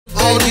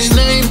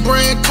name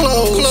brand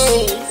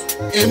clothes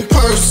in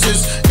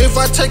purses. If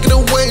I take it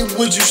away,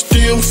 would you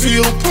still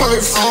feel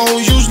perfect? I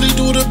don't usually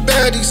do the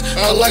baddies,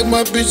 I like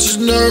my bitches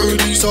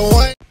nerdy, so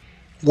I...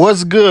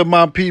 What's good,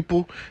 my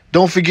people?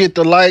 Don't forget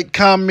to like,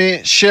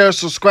 comment, share,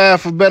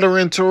 subscribe for better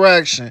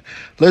interaction.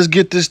 Let's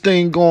get this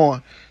thing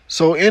going.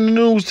 So in the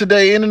news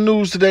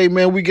today,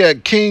 man, we got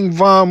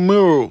Kingvon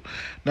Mural.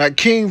 Now,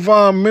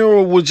 Kingvon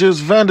Mural was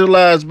just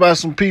vandalized by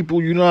some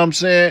people, you know what I'm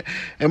saying?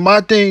 And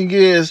my thing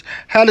is,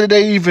 how did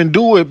they even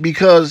do it?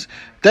 Because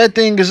that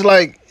thing is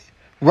like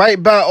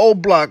right by O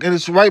Block, and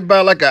it's right by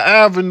like an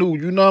avenue,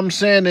 you know what I'm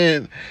saying?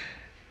 And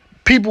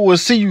people would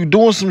see you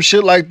doing some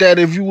shit like that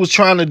if you was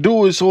trying to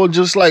do it. So it's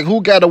just like,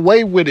 who got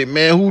away with it,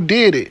 man? Who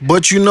did it?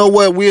 But you know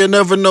what? We'll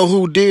never know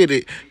who did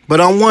it. But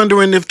I'm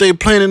wondering if they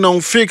planning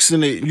on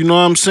fixing it, you know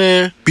what I'm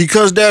saying?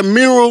 Because that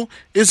mural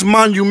is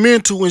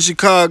monumental in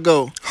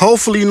Chicago.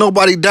 Hopefully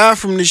nobody died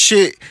from this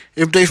shit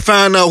if they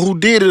find out who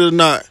did it or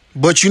not.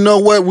 But you know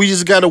what? We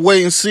just gotta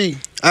wait and see.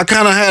 I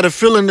kind of had a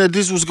feeling that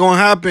this was gonna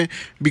happen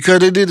because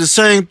they did the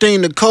same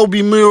thing to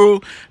Kobe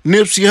mural,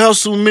 Nipsey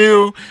Hussle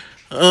mural,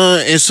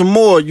 and some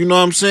more, you know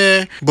what I'm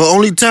saying? But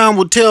only time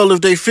will tell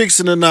if they fix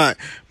it or not.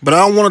 But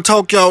I don't want to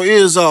talk y'all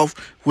ears off.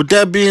 With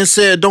that being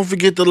said, don't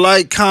forget to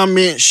like,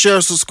 comment,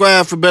 share,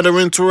 subscribe for better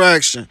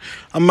interaction.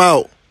 I'm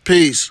out.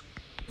 Peace.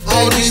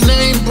 All these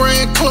name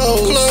brand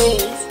clothes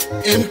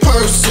in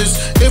purses.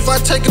 If I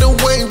take it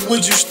away,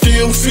 would you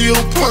still feel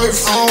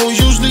perfect? I don't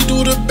usually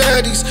do the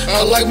baddies,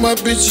 I like my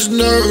bitches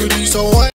nerdy, so I...